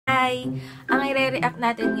Hi! Ang i-re-react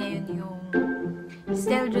natin ngayon yung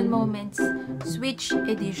StellJun Moments Switch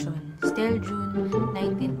Edition. StellJun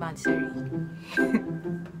 19th Monthsary.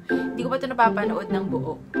 Hindi ko pa ito napapanood ng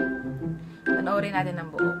buo. Panoorin natin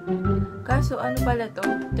ng buo. Kaso ano pala to?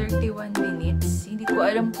 31 minutes. Hindi ko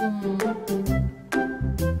alam kung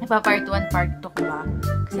part 1, part 2 ko ba.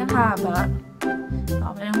 Kasi ang haba.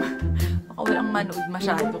 Baka walang manood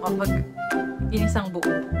masyado kapag inisang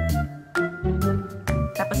buo.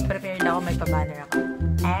 Tapos prepared ako, may pa-banner ako.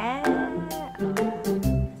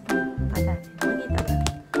 Manita ba?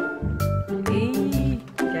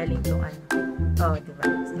 Galing tong ano. Oh, diba?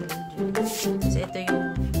 So, ito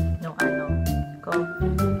yung nung ano ko.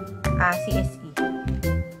 CSE.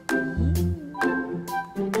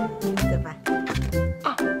 Diba?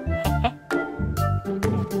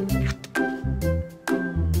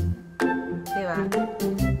 Diba?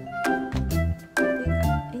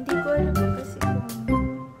 Hindi ko alam kasi kung...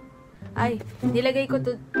 Ay, nilagay ko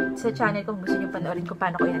to sa channel kung gusto nyo panoorin ko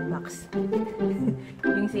paano ko i-unbox.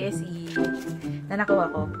 Yung CSE na nakuha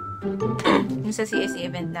ko. Yung sa CSE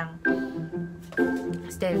event ng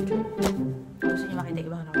StellJun. Gusto nyo makita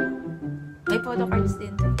ibang nakuha. May photo cards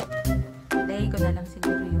din. Lagay ko na lang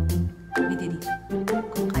siguro yung video dito.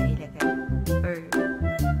 Kung kaya ilagay. Or,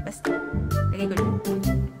 basta. Lagay ko lang.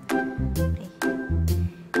 Okay.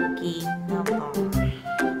 Game number.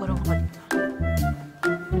 Purong ako dito.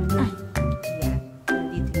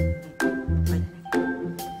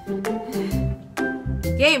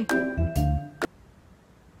 Game!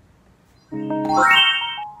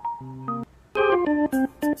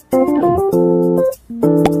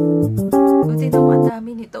 Buti naman, ang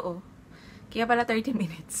dami nito oh. Kaya pala 30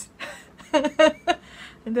 minutes.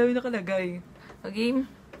 Ang dami nakalagay. O game.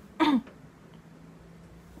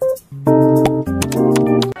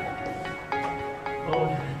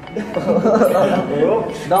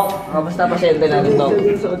 Dok, kamusta pasyente natin, Dok?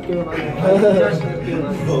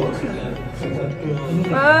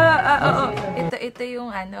 Ito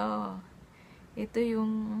yung ano. Ito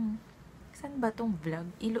yung... Saan ba tong vlog?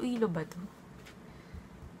 Iloilo ba to?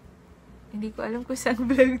 Hindi ko alam kung saan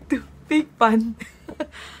vlog to. Fake pan.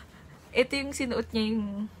 Ito yung sinuot niya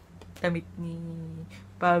yung damit ni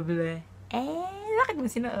Pablo. Bakit mo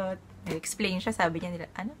sinuot? Nag-explain siya, sabi niya nila,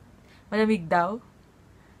 ano? Malamig daw?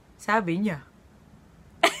 Sabi niya.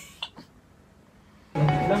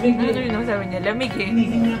 Lamig eh. Ano yung sabi niya? Lamig eh.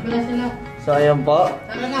 So, ayan po.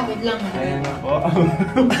 Tara na, wait lang. Ayan na po.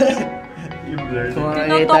 Kung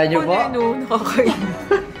makikita niyo po. Nakakain.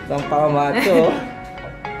 Isang pakamacho.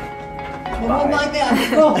 Mababa kayo, ate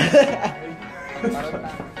ko.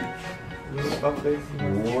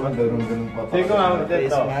 Ganun pa. Sige ko nga,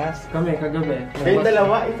 Face mask. Kami, kagabi. Kayong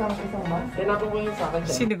dalawa, isang mask. Kailangan ko yung sa akin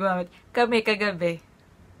siya. Sino gumamit? Kami kagabi.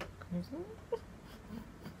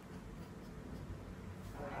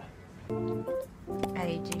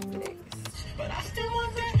 IG flex.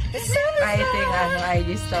 Ito yung ano, IG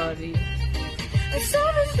story.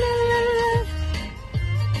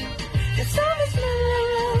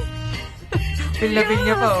 Pilapin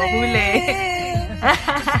niya pa, oh. Huli.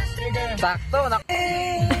 Sakto, Sakto.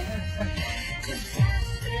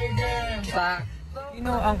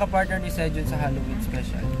 Sino ang kapartner ni StellJun sa Halloween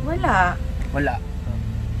special? Wala. Wala.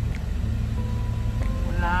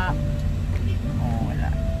 Wala. Oh, wala.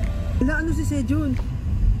 Wala ano si StellJun?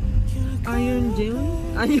 Iron June?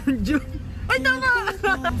 Iron June? Ay, tama!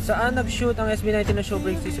 Saan nag-shoot ang SB19 na show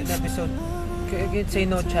breaks this episode? Can't say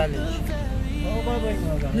no challenge.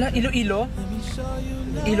 Iloilo?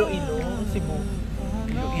 Iloilo? Cebu?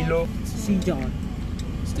 Iloilo? Si John.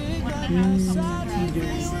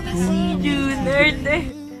 Si June, nerd eh.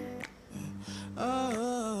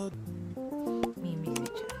 Mimi si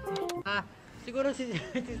John. Siguro si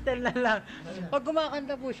Stell na lang. Pag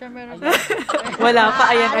kumakanta po siya, meron siya. Wala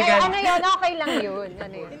pa, ayan agad. Ano yun? Okay lang yun.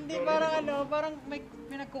 Ano yun? Hindi, parang may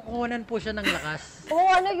pinagkukunan po siya ng lakas. Oo,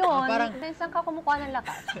 ano yun? Parang- Saan ka kumukuha ng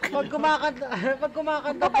lakas?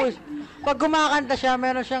 Pag kumakanta siya,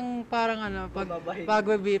 meron siyang parang ano,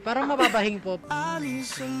 parang mababahing pop.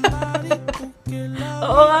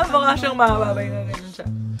 Oo nga, baka siyang makababay na ganun siya.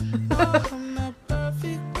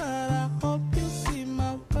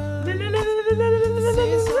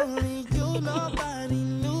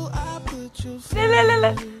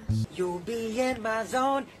 You'll be in my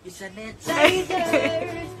zone, it's an insider.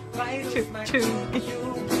 Virus man, you'll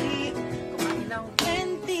be. Kumain ng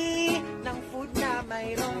plenty ng food na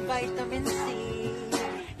mayroong vitamin C.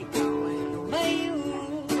 Ikaw ay lumayo,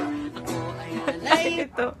 ako ay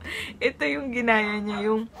alayo. Ito yung ginaya niya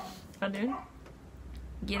yung, ano yun?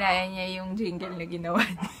 Ginaya niya yung jingle na ginawa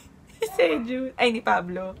ni StellJun. Ay, ni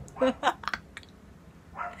Pablo.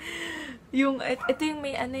 Yung, ito yung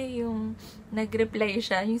may ano yung nag-reply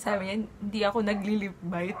siya, yung sabi niya, hindi ako nagli-lip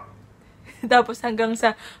bite. Tapos hanggang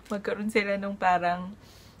sa magkaroon sila nung parang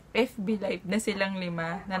FB live na silang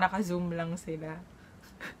 5, na naka-zoom lang sila.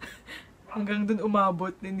 Hanggang dun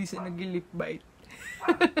umabot na hindi siya nagli-lip bite.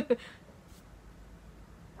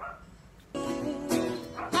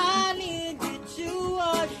 I need you to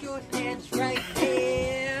wash your hands right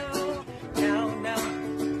now. Now, now.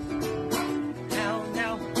 Now,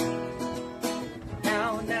 now.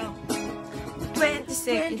 Now, now. 20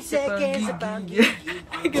 seconds 20 seconds upon upon gigi.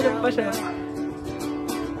 Ay, ganun pa siya.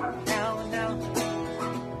 Now, now.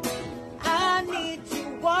 I need to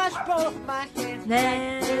wash both my hands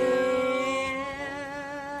right now.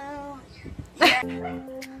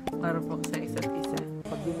 Marupok sa isa't isa.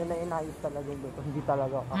 Pag di nila inayos talaga yung luto, hindi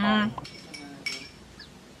talaga kakain.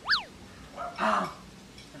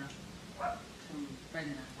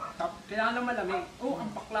 Kailangan ng malamig. Oh,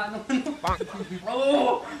 ang pakla naman.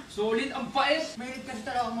 Oh, solid, ang pait. Mahilig kasi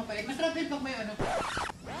talaga akong mapait. Masarap yun pag may ano.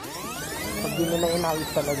 Pag di nila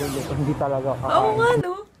inayos talaga yung luto, hindi talaga kakain. Oo nga,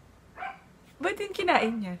 no? Ba't yung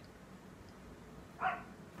kinain niya?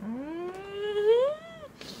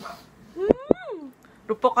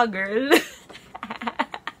 Rupok ka, girl.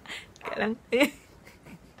 Kalang.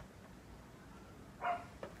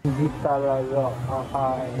 Hindi talaga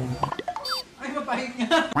kakain. Ay, mapahit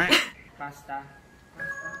niya. Pasta.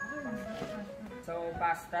 So,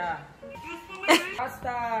 pasta.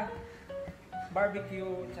 Pasta.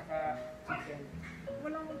 Barbecue, tsaka chicken.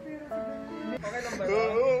 Wala akong pera sa ganyan. Okay lang ba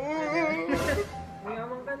yun?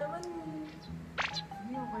 Mayaman ka naman.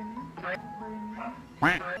 Hindi, okay na.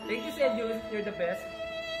 Thank you, StellJun. You're the best.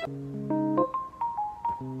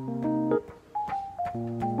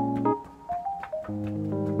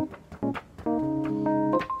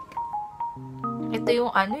 Ito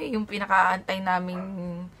yung ano yung pinakaantay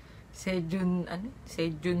naming StellJun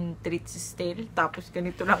treats style. Tapos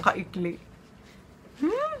ganito lang kaikli.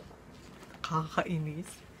 Kakainis.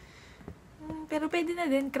 Pero pwede na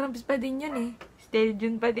din. Crumbs pa din yun eh.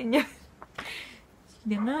 StellJun pa din yun.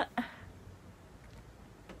 Sige nga.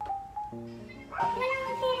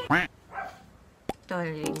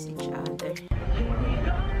 Tolerates each other.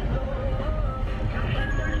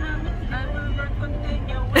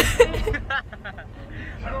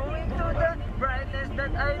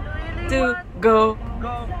 To go.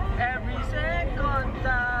 Go every second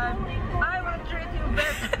time. I will treat you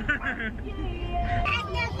better.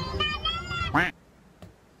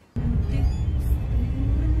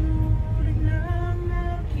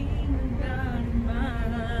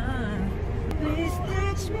 Please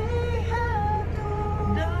teach me how to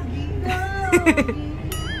doggy doggy.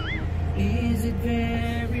 Is it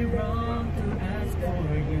very wrong to ask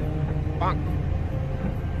for you?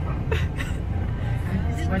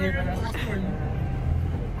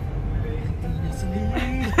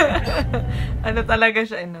 Ano talaga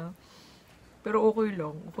siya, ano? Pero okay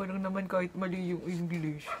lang. Okay lang naman kahit mali yung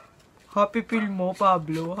English. Happy feel mo,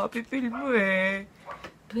 Pablo. Happy feel mo eh.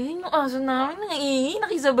 Pre, yung aso namin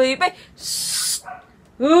nakisabay pa. Shhh!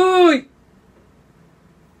 Uy!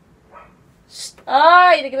 Shhh!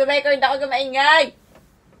 Ay! Nagre-record ako maingay!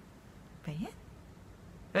 Ba yan?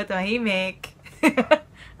 Ito, himik.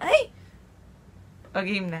 Ay! O,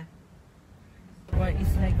 game na. Why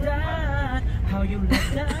it's like that? How you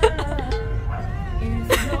like that? It's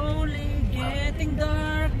slowly getting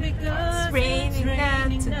dark because It's raining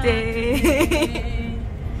out today.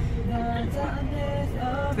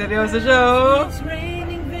 Seryoso siya, oh. It's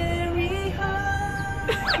raining very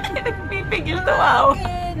hard. Nagpipigil to, wow.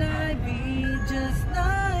 Can I be just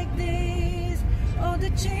like this? Oh, the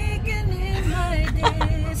chicken in my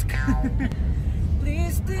desk.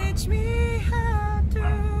 Please teach me how to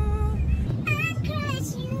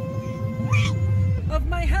undress you of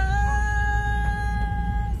my house.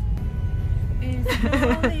 It's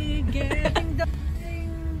slowly getting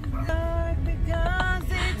dark because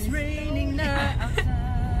it's raining now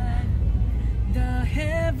outside. The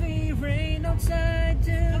heavy rain outside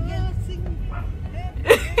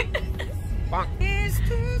Please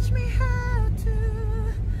teach me how to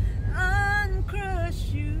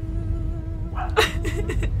uncrush you.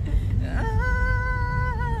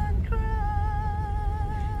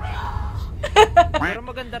 Pero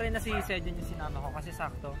maganda rin na si StellJun yung sinama ko kasi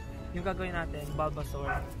sakto. Yung gagawin natin,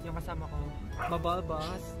 Bulbasaur. Yung kasama ko,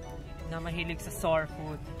 mabalbas na mahilig sa sour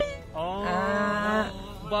food. Oh,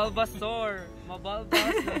 Bulbasaur. Mabalbas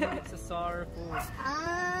na mahilig sa sour food.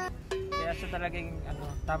 Kaya siya talaga yung ano,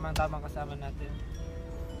 tamang-tamang kasama natin.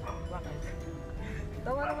 Bakit?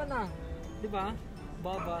 Tawa naman na. Diba?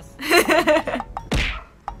 Bulbas.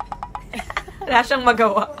 Wala siyang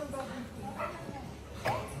magawa.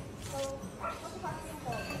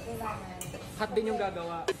 Hot din yung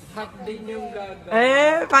gagawa. Hot din yung gagawa.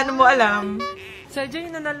 Eh, paano mo alam?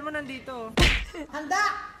 StellJun, yung nanal mo nandito.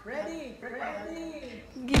 Handa! Ready! Ready!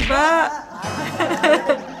 Giba!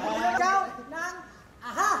 Count ng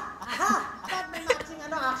aha! Aha! Dapat may matching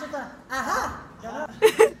action to. Aha! Gano'n.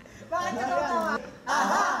 Bakit ka tawa?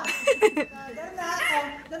 Aha! Gano'n na ako.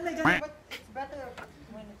 Doon may gano'n. It's better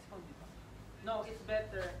when it's cold. No, it's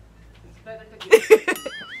better. It's better to give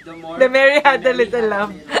The Mary had a little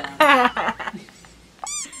lamb.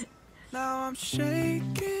 Now I'm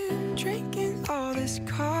shaking, drinking all this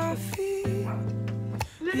coffee.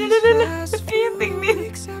 Yung tingin.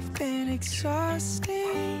 Have been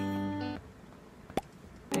exhausting.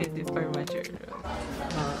 Edit for mature.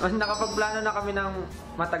 Nakapagplano na kami ng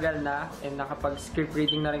matagal na and nakapag-script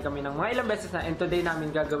reading na rin kami ng mga ilang beses na and today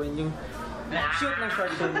namin gagawin yung shoot ng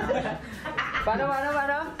short film. Paano?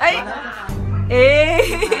 Ay! Eh!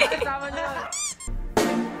 Tama na!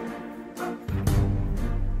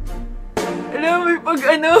 Alam mo, pag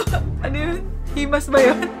ano yun? Himas ba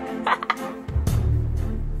yun?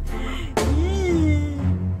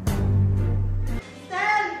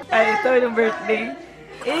 Ay, ito yung birthday.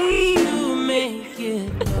 Eh! You make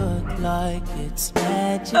it look like it's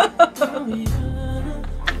magic.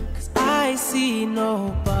 Cause I see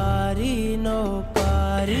nobody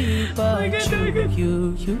but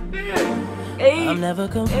you. Eh! I'm never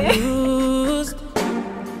confused.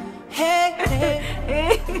 Hey,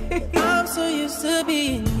 I'm so used to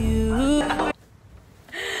being you.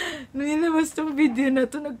 Nung nilabas tong video na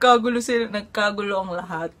to, nagkagulo ang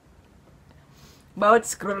lahat. Bawat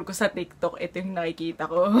scroll ko sa TikTok, ito yung nakikita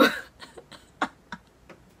ko.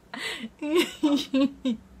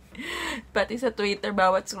 Pati sa Twitter,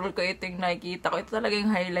 bawat scroll ko, ito yung nakikita ko. Ito talaga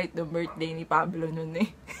yung highlight ng birthday ni Pablo nun eh.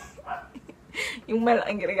 Yung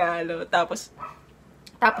malaking regalo. Tapos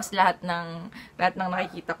lahat ng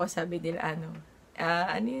nakikita ko, sabi nila ano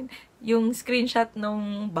yun, yung screenshot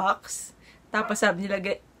nung box. Tapos sabi nila,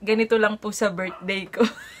 ganito lang po sa birthday ko.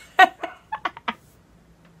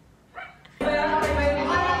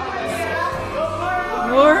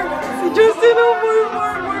 More. Si Justin,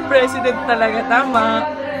 more president talaga.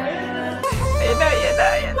 Tama. Ayan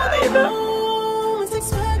na.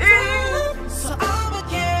 So I'ma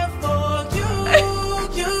care for you.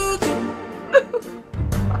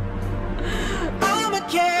 I'ma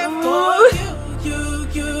care for you.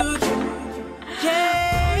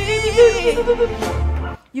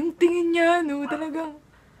 Yung tingin niya, no, talagang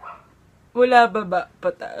wala baba,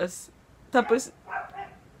 pataas. Tapos,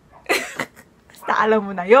 basta alam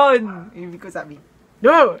mo na yon. Ibig ko sabihin,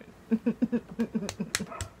 yun!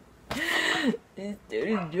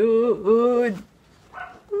 StellJun!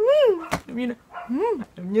 Alam niyo na.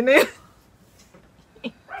 Alam niyo na yun.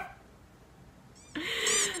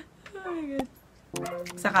 Oh my God.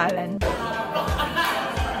 Sakalan.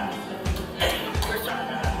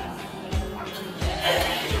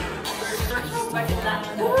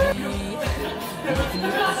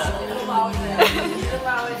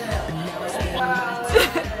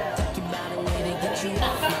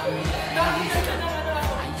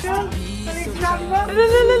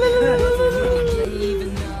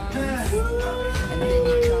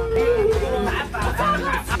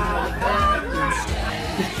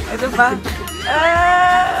 Ito pa.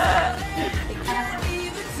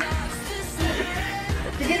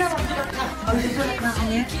 Sige na, magsusulat na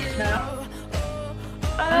kami.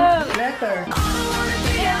 Letter.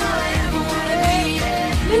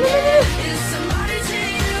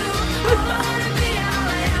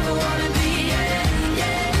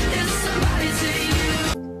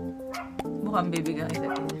 Mukhang bibigyan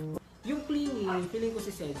kita. Yung clingy, feeling ko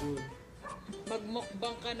si StellJun.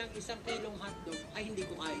 Magmukbang ka ng 1 kilong hotdog, ay hindi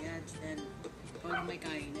ko kaya. And pag may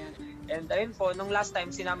kaya niya. And ayun po, nung last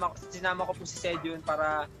time, sinama ko po si StellJun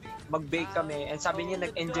para mag-bake kami. And sabi niya,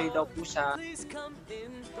 nag-enjoy daw po siya.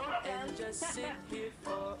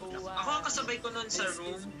 Ako ang kasabay ko nun sa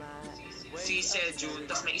room, si StellJun,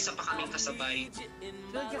 tapos may isa pa kaming kasabay.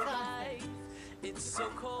 It's so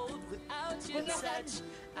cold without your touch.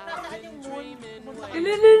 I've been dreaming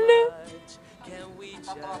Can we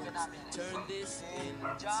just turn this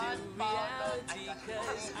into reality?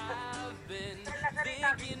 Cause I've been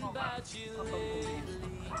thinking about you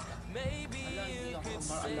lately. Maybe you could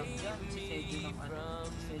save me from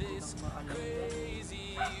this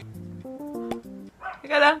crazy.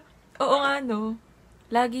 Teka lang. Oo nga, no.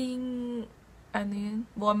 Laging, ano yun,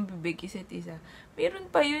 mukhang bibig isa't isa. Meron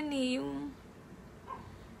pa yun eh, yung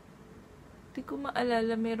hindi ko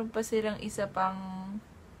maalala, meron pa silang isa pang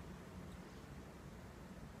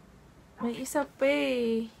may isa pa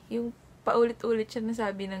eh. Yung paulit-ulit siya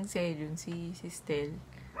nasabi ng StellJun, si Stell.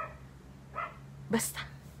 Basta.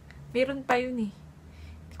 Meron pa yun eh.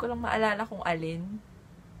 Hindi ko lang maalala kung alin.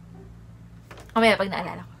 Mamaya, pag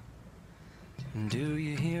naalala ko. Do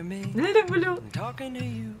you hear me? Nalalabulo. I'm talking to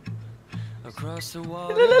you. Across the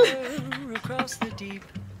water, across the deep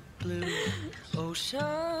blue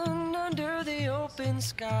ocean, under the open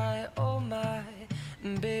sky. Oh my,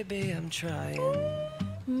 baby, I'm trying.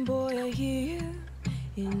 Boy, I hear you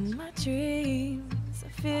in my dreams. I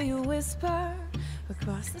feel you whisper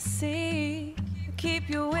across the sea. I keep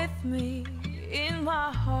you with me in my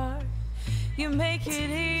heart. You make it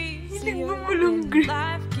easier when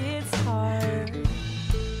life gets hard.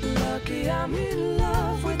 Lucky I'm in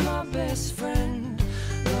love with my best friend.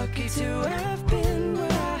 Lucky to have been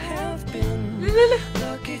where I have been.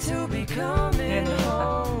 Lucky to be coming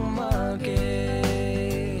home again.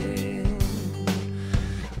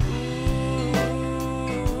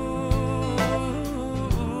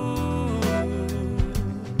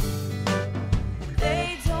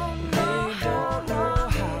 They don't know how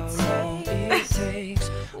long it takes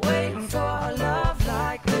waiting for a love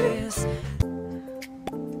like this.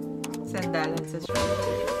 Sandalan sa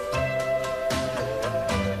shoulder.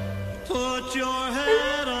 Put your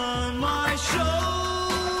head on my shoulder.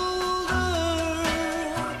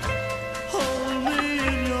 Hold me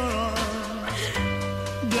in your arms,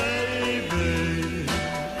 baby.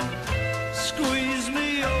 Squeeze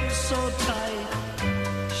me oh so tight.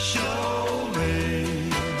 Show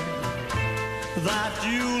me that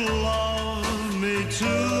you love me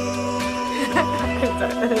too.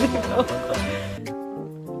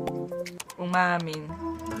 Umamin.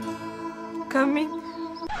 Kami.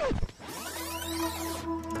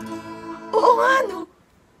 Oo nga, no?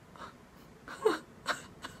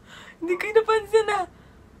 Hindi ko napansin na.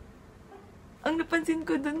 Ang napansin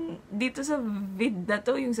ko dun, dito sa vid na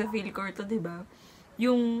to, yung sa Philcore to, diba?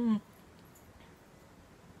 Yung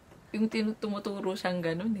tumuturo siyang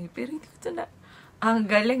ganun eh. Pero hindi ko ito na. Ang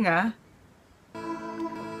galing ah.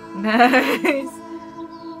 Nice.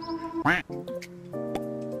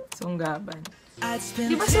 Sunggaban.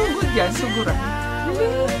 Di ba sugod yan? Suguran.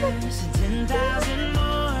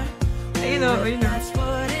 Ayun o, ayun o.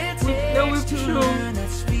 Na whip show.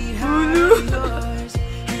 Ulo.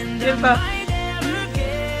 Diba?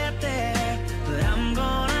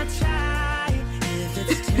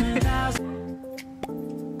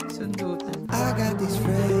 Sundutan. I got these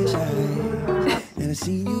fresh eyes, and I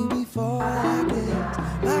see you before like this.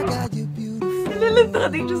 I got you beautiful.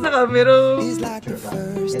 Nalantakating siya sa camera. It's like the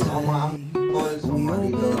first time we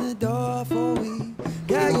open the door for we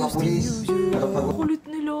got used to usual. Kulit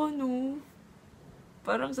nila, no?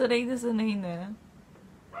 Parang sanay na sanay na.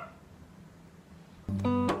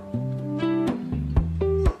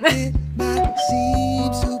 It might seem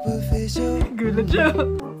superficial. Gulat siya.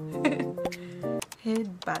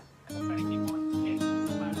 Headbutt.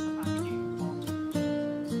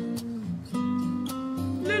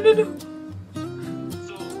 No.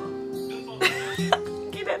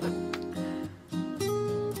 Kinala.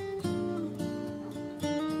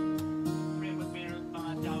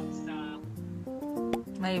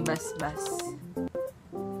 May bas-bas.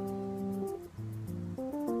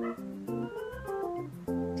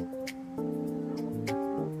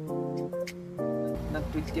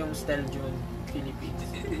 Nag-tweet yung StellJun Philippines.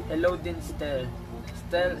 Hello din Stell.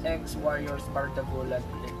 Stell X Warriors Bardagulan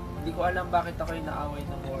ulit. Hindi ko alam bakit ako yung naaway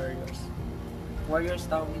ng Warriors. Warriors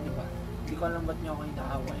tawag niyo ba? Hindi ko alam ba't niyo ako yung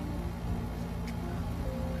naaway.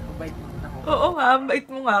 Mabait mo na ako. Oo nga, bait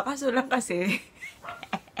mo nga. Kaso lang kasi,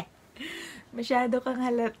 masyado kang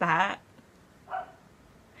halata.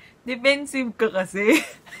 Defensive ka kasi.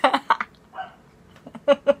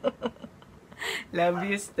 Love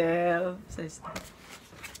you, Stell.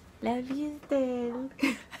 Love you, Stell.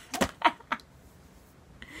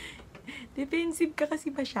 Defensive ka kasi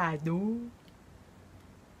masyado.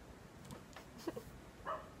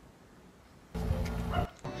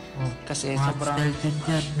 Kasi sobrang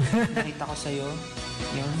nakita ko sa'yo.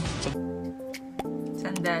 Yun.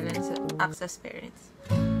 Sandalan sa access parents.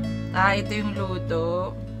 Ito yung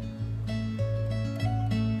luto.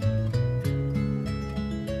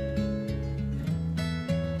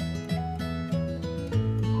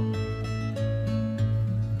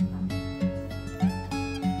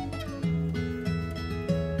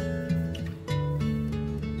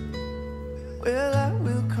 Well, I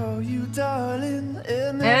will call you darling,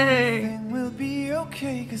 and everything will be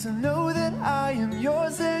okay. Cause I know that I am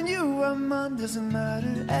yours and you are mine. Doesn't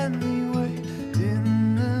matter anyway.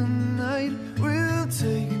 In the night, we'll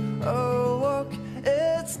take a walk.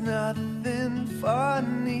 It's nothing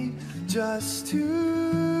funny, just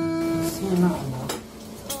two.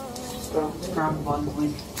 Scrambled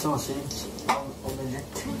with sausage.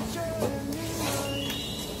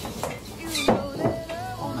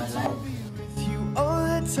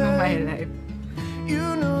 My life.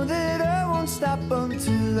 You know that I won't stop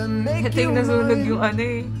until I make Ito you yung nasunog mine. yung ano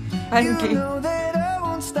eh. You Pancake. know that I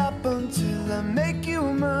won't stop until I make you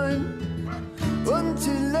mine.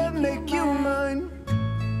 Until I make you mine.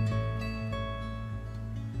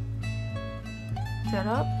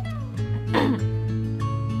 Sarap.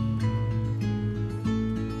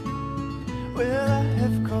 Well, I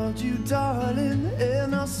have called you darling,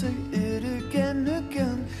 and I'll say it again.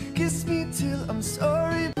 Kiss me till I'm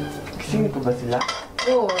sorry. Gising ko ba sila?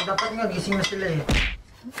 Oo, dapat nga gising na sila eh.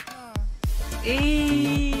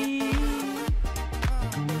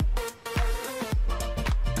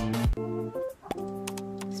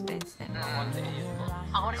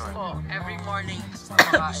 Ako rin po, every morning,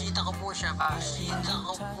 bisita ko po siya,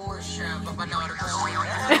 babanawar ko siya.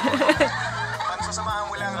 Pagsasamahan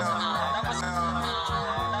mo lang, no? Tapos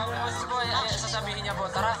po, sasabihin niya po,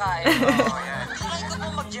 tara kain. Try ko po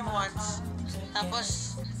mag-gym once,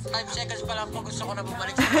 tapos 5 seconds pa lang po gusto ko na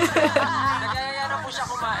bumalik sa nagayaya na po siya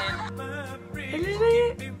kumain.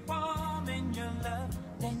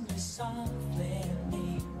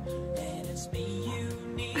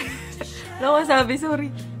 Wala ko sabi, sorry.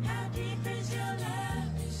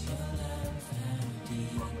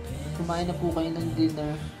 Kumain na po kayo ng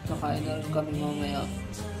dinner. Kakain na rin kami mamaya.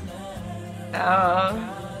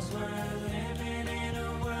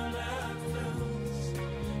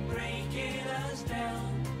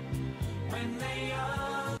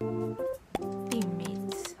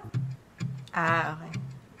 Teammates. Okay.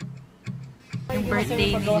 Yung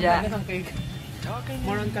birthday niya.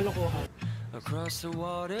 More on kalokohan.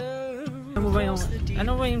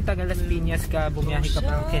 Ano ba yung taga Las Piñas ka, bumiyahe ka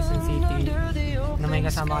pa ng Quezon City na may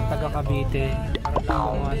kasama kang taga Cavite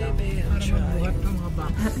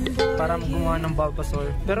para gumawa ng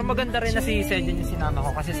Bulbasaur. Pero maganda rin na si StellJun yung sinama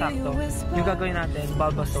ko kasi sakto yung gagawin natin,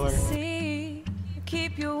 Bulbasaur.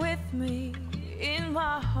 Keep you with me in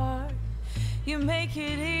my heart. You make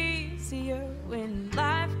it easier when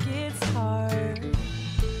life gets hard.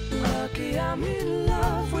 Lucky I'm in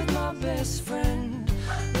love with my best friend.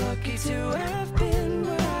 Lucky to have been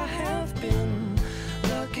where I have been.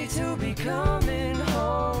 Lucky to be coming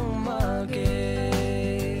home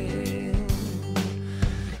again.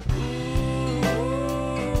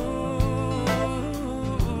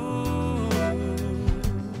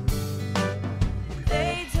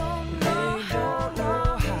 They don't know how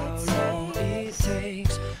long it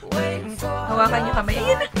takes waiting for Hawakan niyo kamay.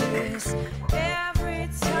 Ayun na.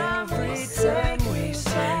 time we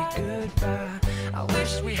say goodbye. I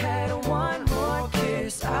wish we had one more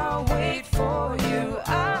kiss. I'll wait for you.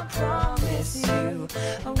 I promise you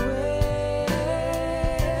I will.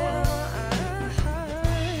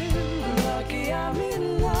 Lucky I'm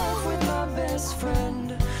in love with my best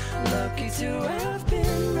friend. Lucky to have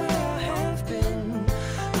been where I have been.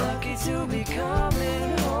 Lucky to be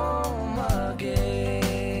coming home again.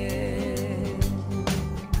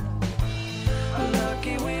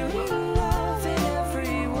 Lucky we're in love in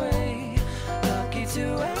every way. Lucky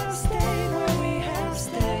to have stayed where we have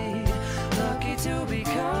stayed. Lucky to be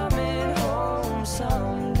coming home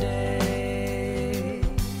someday.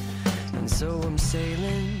 And so I'm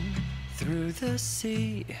sailing through the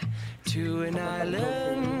sea to an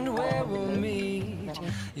island where we'll meet.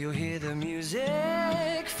 You'll hear the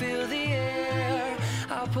music, feel the air.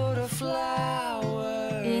 I'll put a flower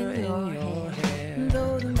in your hair.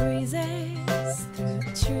 Golden breezes through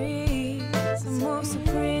the trees, move so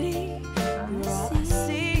pretty. You're all I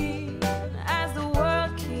see as the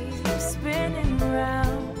world keeps spinning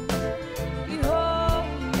round. You hold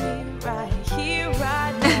me right here,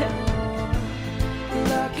 right now.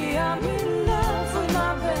 Lucky I'm in love with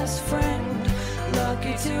my best friend.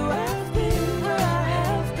 Lucky to have been where I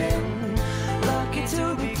have been. Lucky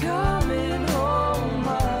to be coming home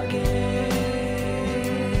again.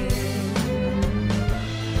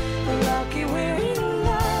 Lucky we're in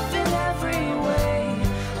love in every way.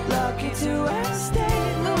 Lucky to have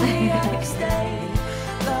stayed where we have stayed.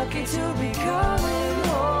 Lucky to be coming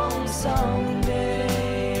home someday.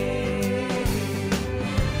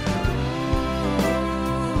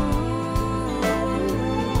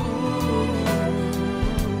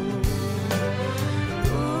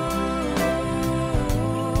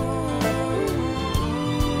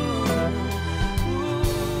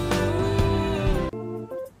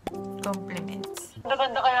 Compliments.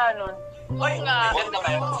 Maganda kaya nun? Oy nga, ganda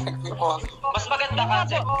kayo. Mas maganda ka,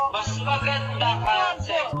 Jack. Mas maganda ka,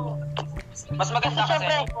 Jack. Mas maganda ka,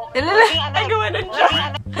 Jack. Ay, gawa na siya.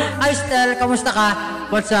 Hi Stel, kamusta ka?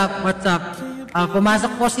 What's up?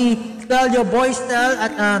 Pumasok po si Stell, your boy Stell,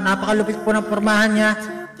 at napakalupit po ng pormahan niya.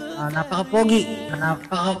 Napaka-pogi. As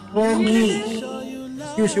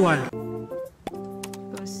usual.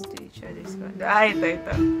 Close to each other's condo. Ah,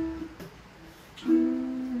 ito.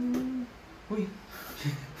 Uy.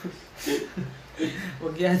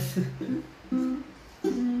 Huwag yan.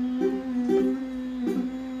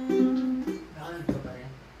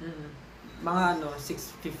 Mga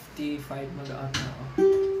 6:55 mag-out na ako.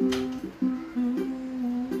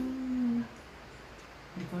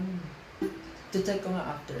 Hindi ko ano. Check ko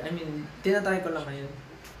nga after. I mean, tinatry ko lang ngayon.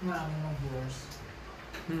 Marami mga viewers.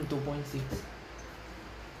 2.6.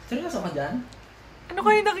 Seryoso ka dyan? Ano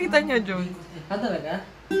kayo nakita niya, John? Talaga?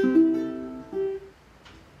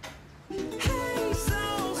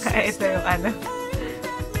 Ito yung ano.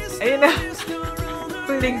 Ayun na.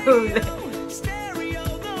 Huling-huli.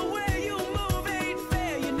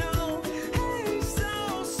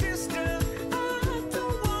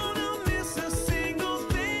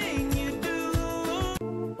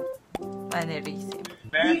 Mannerism.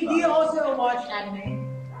 Do you also watch anime?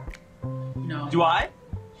 No. Do I?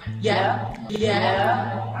 Yeah.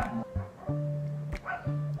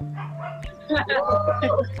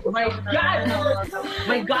 My God!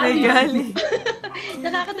 May gali.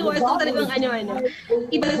 Nakakatuwa. Ito talagang ano.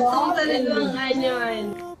 Iba ito talagang ano.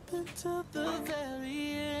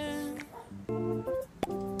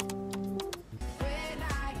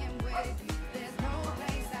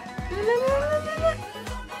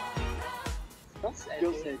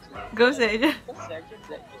 Go StellJun.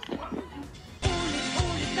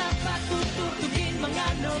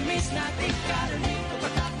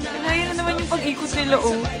 Ngayon na naman yung pag-ikot nila,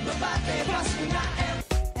 oh.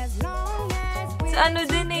 Sa ano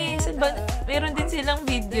din eh. Meron din silang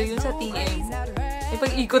video yung sa TM. May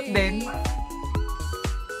pag-ikot din.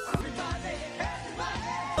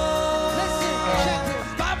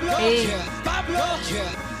 Hey.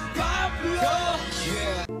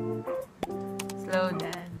 Slow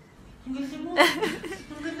down.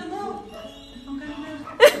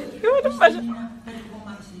 Ano pa siya?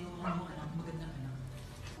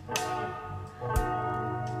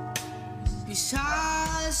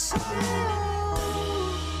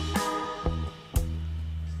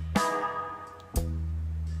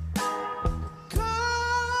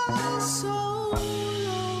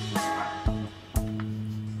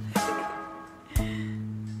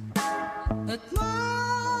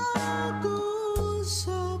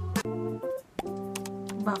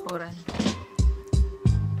 Bakuran.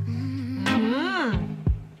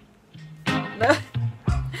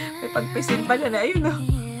 May pagpisin pa dyan. Ayun o.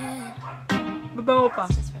 Babango pa.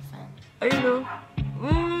 Ayun o.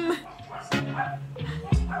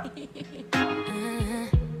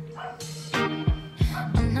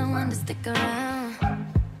 I'm not one to stick around.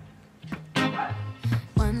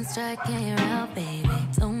 One strike and you're out, baby.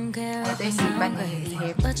 Don't care if you sound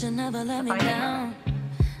crazy, but you never let me down.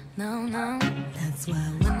 No, that's why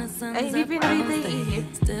when the sun's up, I'm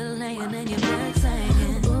staying, still laying in your bed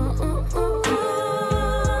saying, ooh, ooh,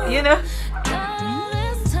 ooh. You know? All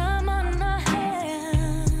this time on our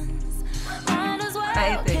hands, might as well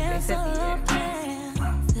cancel our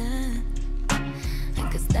plans. I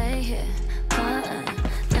could stay here, but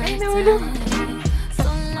next time. So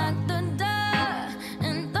lock the door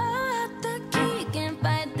and throw out the key. Can't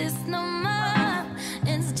fight this no more.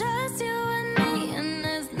 It's just you and me, and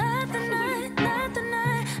there's nothing I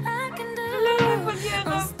can do.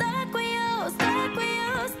 I'm stuck with you, stuck with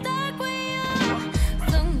you, stuck with you.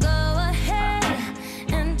 So go ahead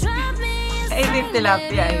and drop me a Ay,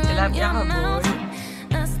 tilapia. Ay, tilapia ka boy.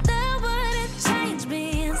 I still wouldn't change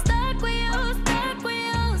being stuck with you, stuck with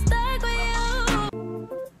you, stuck with you.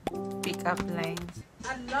 Pick up lines.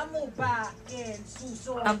 Alam mo ba,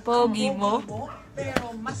 suso Ang pogi mo.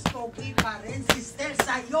 pero mas pogi pa rin si Stell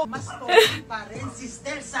sa'yo. Mas pogi pa rin si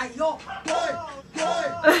Stell sa'yo. Good!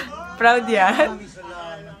 Proud yan.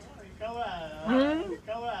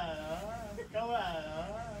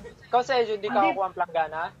 Ikaw, StellJun, di ka kukuha ang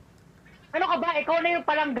planggana? Ano ka ba? Ikaw na yung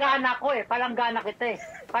palanggana ko eh. Palanggana kita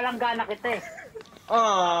eh.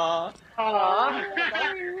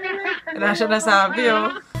 Wala siya nasabi, oh.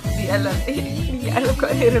 Hindi alam. Hindi alam ko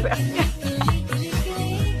ano yung react niya.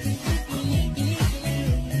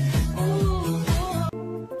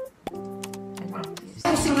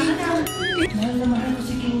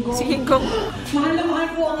 Si King Kong. Mahal na mahal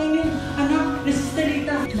po ang inyong anak na si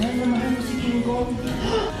Stellita. Mahal na mahal po si King Kong.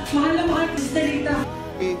 Mahal na mahal po si Stellita.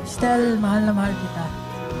 Stell, mahal na mahal kita.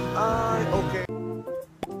 Ay, okay.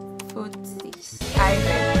 Footsies. Ay,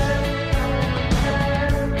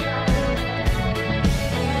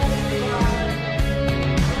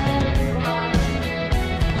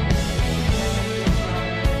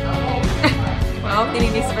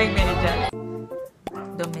 May medyas.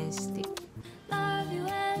 Domestic. Love you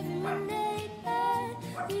every Monday night.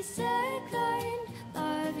 We say kind.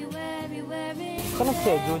 Love you everywhere. Ito na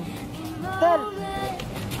StellJun. I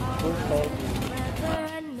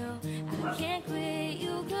know I can't quit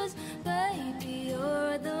you, 'cause baby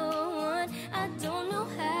you're the one. I don't know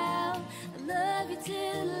how. I love you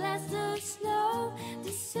till the last of snow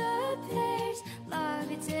disappears. Love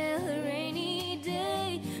you till a rainy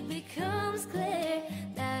day becomes clear.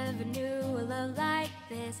 Never knew a love like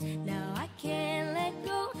this. Now I can't let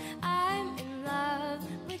go. I'm in love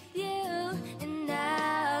with you, and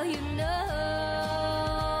now you know.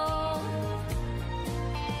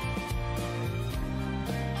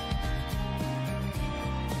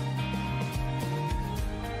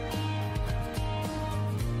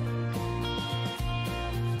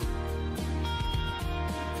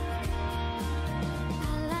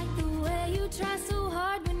 Try so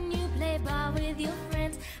hard when you play ball with your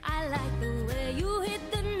friends. I like the way you hit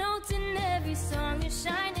the notes in every song you're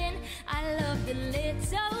shining. I love the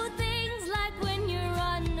little things, like when you're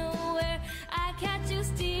unaware. I catch you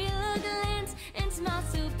steal a glance and smile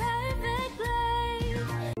so perfectly.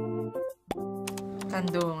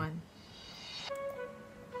 Tandungan.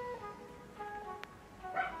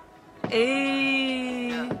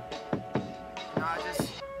 Hey. No, I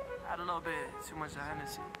just had a little bit too much of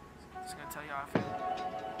Hennessy. Just gonna tell you how I feel.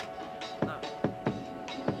 Look.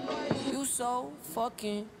 You so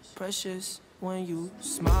fucking precious when you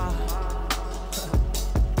smile.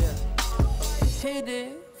 Yeah. Hit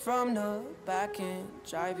it from the back and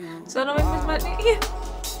drive you. Sana may mas mali.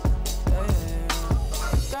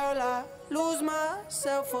 Girl, I lose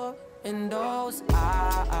myself up in those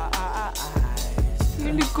eyes.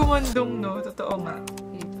 Hindi kumandong, no? Totoo nga.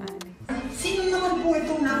 Sino naman po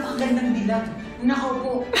itong napakagandang dilag? Nakaw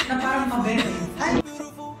po, na parang pabebe. Ay!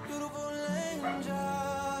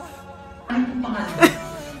 Ano pong pangalan?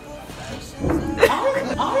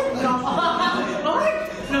 Ay!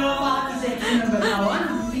 Nakakasexy na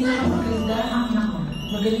balawan. Pinakamaganda ang nako.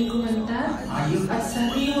 Magaling kumanta. Ayun. At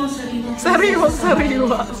sariwang-sariwa.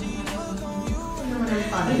 Sariwang-sariwa. Ano naman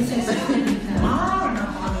ang prinsesa? Wow!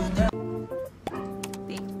 Napakaganda.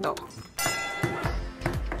 TikTok.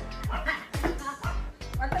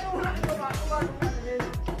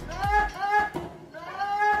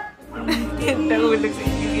 Nahulog sa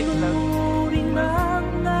inyong itlog.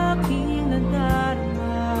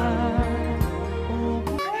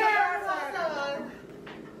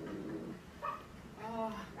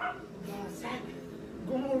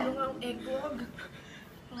 Gumulong ang ekog.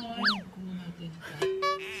 Ay, gumulong natin.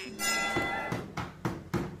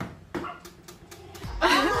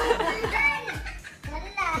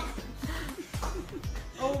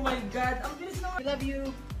 Oh my God! Ang bilis naman! I love you!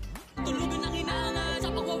 Tulugan ng hinanga, sa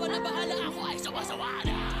pagwawala bahala ako ay sawa-sawa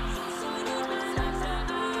na.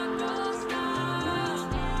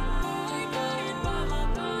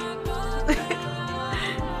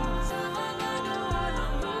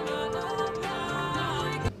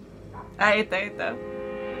 Ito.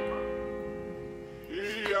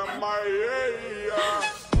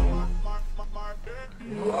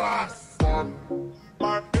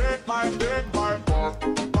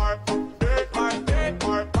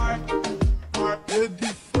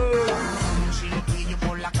 Si lo pillo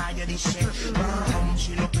por la calle dice,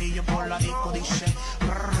 si lo pillo por la disco dice,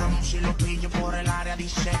 si lo pillo por el área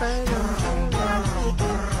dice.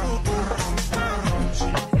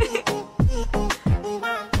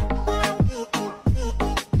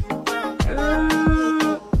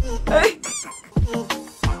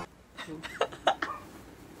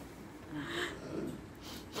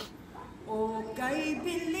 Okay,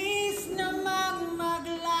 bilis namang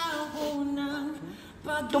maglaho ng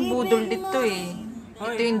Itong budol dito eh.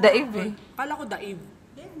 Ito yung daib eh. Kala ko daib.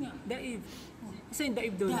 Daib. Isa yung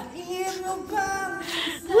daib doon. Daib mo bang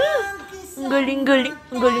Ang galing-galing.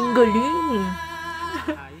 Ang galing-galing.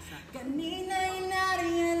 Kanina'y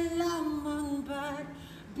nariyan lamang ba't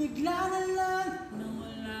bigla na lang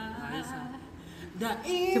nawala.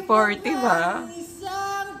 Daib Supportive ha.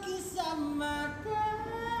 isang kisama ka.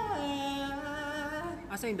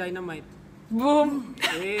 Asa yung dynamite? Boom!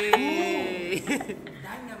 Hey!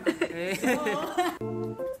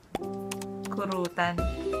 Kurutan.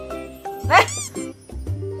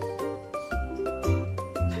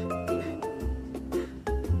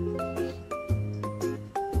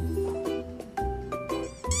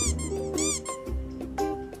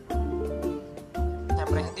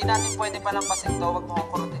 Siyempre, hindi natin pwede palampasin to. Huwag mo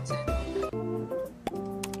kong kurutin sa'yo.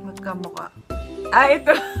 Magkamukha.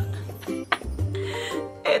 Ito.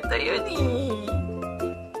 Ito yun eh.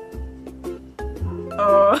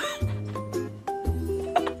 Oh.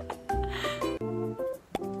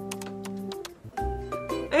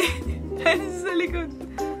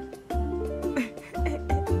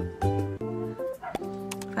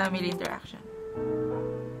 family interaction.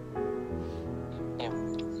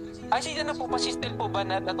 Ay, siya na po pa, si Stel po ba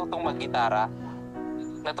na natutong mag-gitara?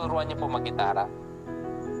 Naturuan niyo po mag-gitara?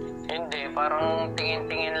 Hindi, parang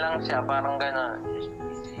tingin-tingin lang siya, parang gano'n.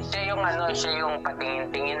 Siya yung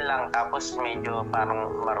patingin-tingin lang, tapos medyo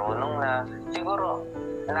parang marunong na. Siguro,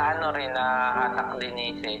 nahatak din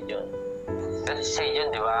ni StellJun. Kasi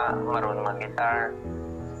StellJun, di ba, marunong mag-guitar.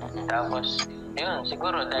 Tapos, yun,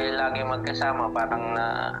 siguro, dahil lagi magkasama, parang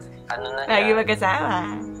na siya. Lagi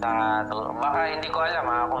magkasama. Baka hindi ko alam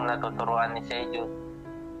kung natuturuan ni StellJun.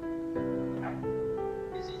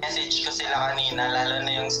 Message ko sila kanina, lalo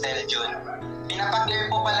na yung StellJun. Pinapaklear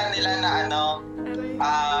po pala nila na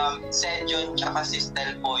StellJun tsaka si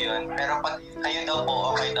Stel po yun. Pero pag kayo daw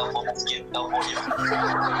po, okay daw po, mas cute daw po yun.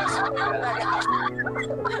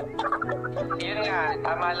 Yun nga,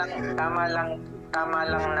 tama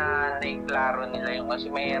lang na naiklaro nila yung kasi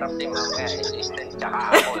mahirap din mga si Stel tsaka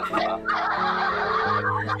ako.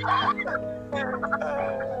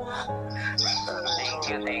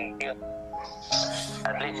 Thank you.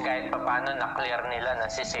 At least kahit paano na-clear nila na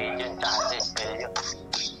si StellJun tsaka si StellJun.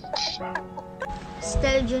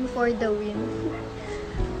 StellJun for the win.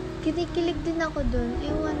 Kinikilig din ako dun.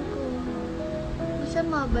 Ewan ko.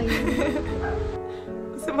 Masama ba yun?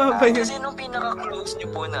 Masama ba yun? Kasi nung pinaka-close niyo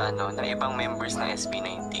po na na ibang members ng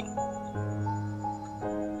SB19?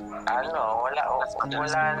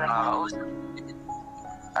 Wala na.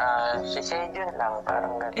 Si StellJun lang,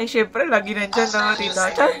 parang gano'n. Eh, syempre, lagi nandyan na Tita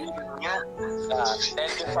Chan.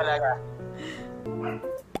 StellJun talaga.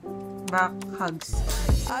 Back hugs.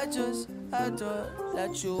 I just had to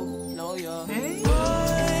let you know you're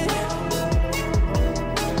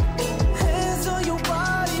hands on your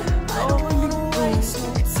body. I don't wanna waste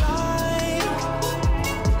no time.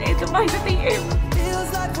 Ito ba sa TM? Feels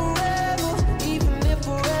like forever, even if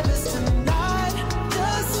forever's tonight.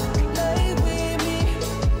 Just lay with me,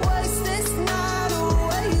 waste this night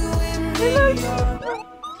away with me.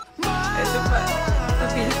 Ito pa. Sa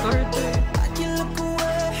Billboard eh. I can look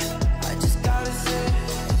away, I just gotta say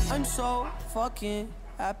I'm so fucking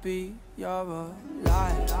happy you're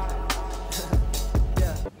alive.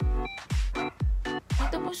 Yeah.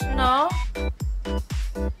 Tapos na?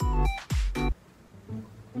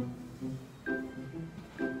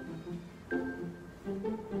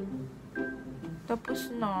 Tapos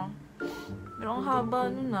na. Pero ang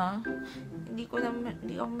haba nun na. Hindi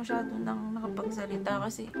ako masyadong nakapagsalita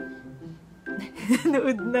kasi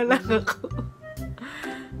nanood na lang ako.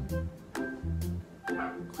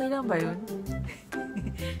 Okay lang ba yun?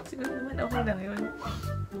 Siguro naman okay lang yun.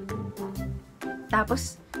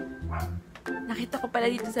 Tapos, nakita ko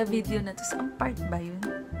pala dito sa video na to. Saan part ba yun?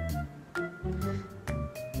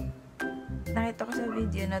 Nakita ko sa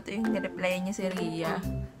video na to yung nireply niya si Rhea.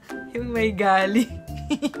 Yung may gali.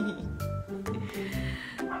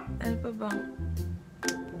 Ano pa bang?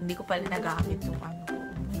 Hindi ko pala nagamit yung ano ko.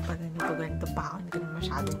 Pag ganito pa ako, hindi ko na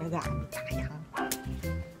masyadong nagamit. Sayang.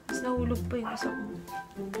 Tapos nahulog pa yung isa ko.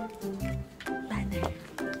 Banner.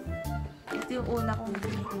 Ito yung una kong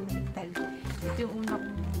ito yung una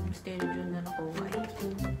kong StellJun na nakuha.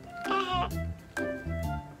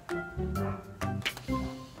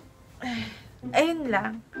 Ayun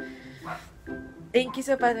lang. Thank you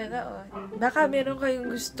sa panonood. Baka meron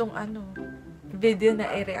kayong gustong video na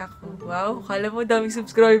i-react ko. Wow, kala mo daming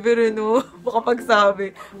subscriber baka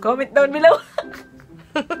pagsabi. Comment down below.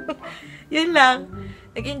 Yun lang.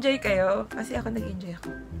 Nag-enjoy kayo? Kasi ako nag-enjoy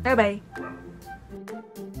ako. Bye-bye.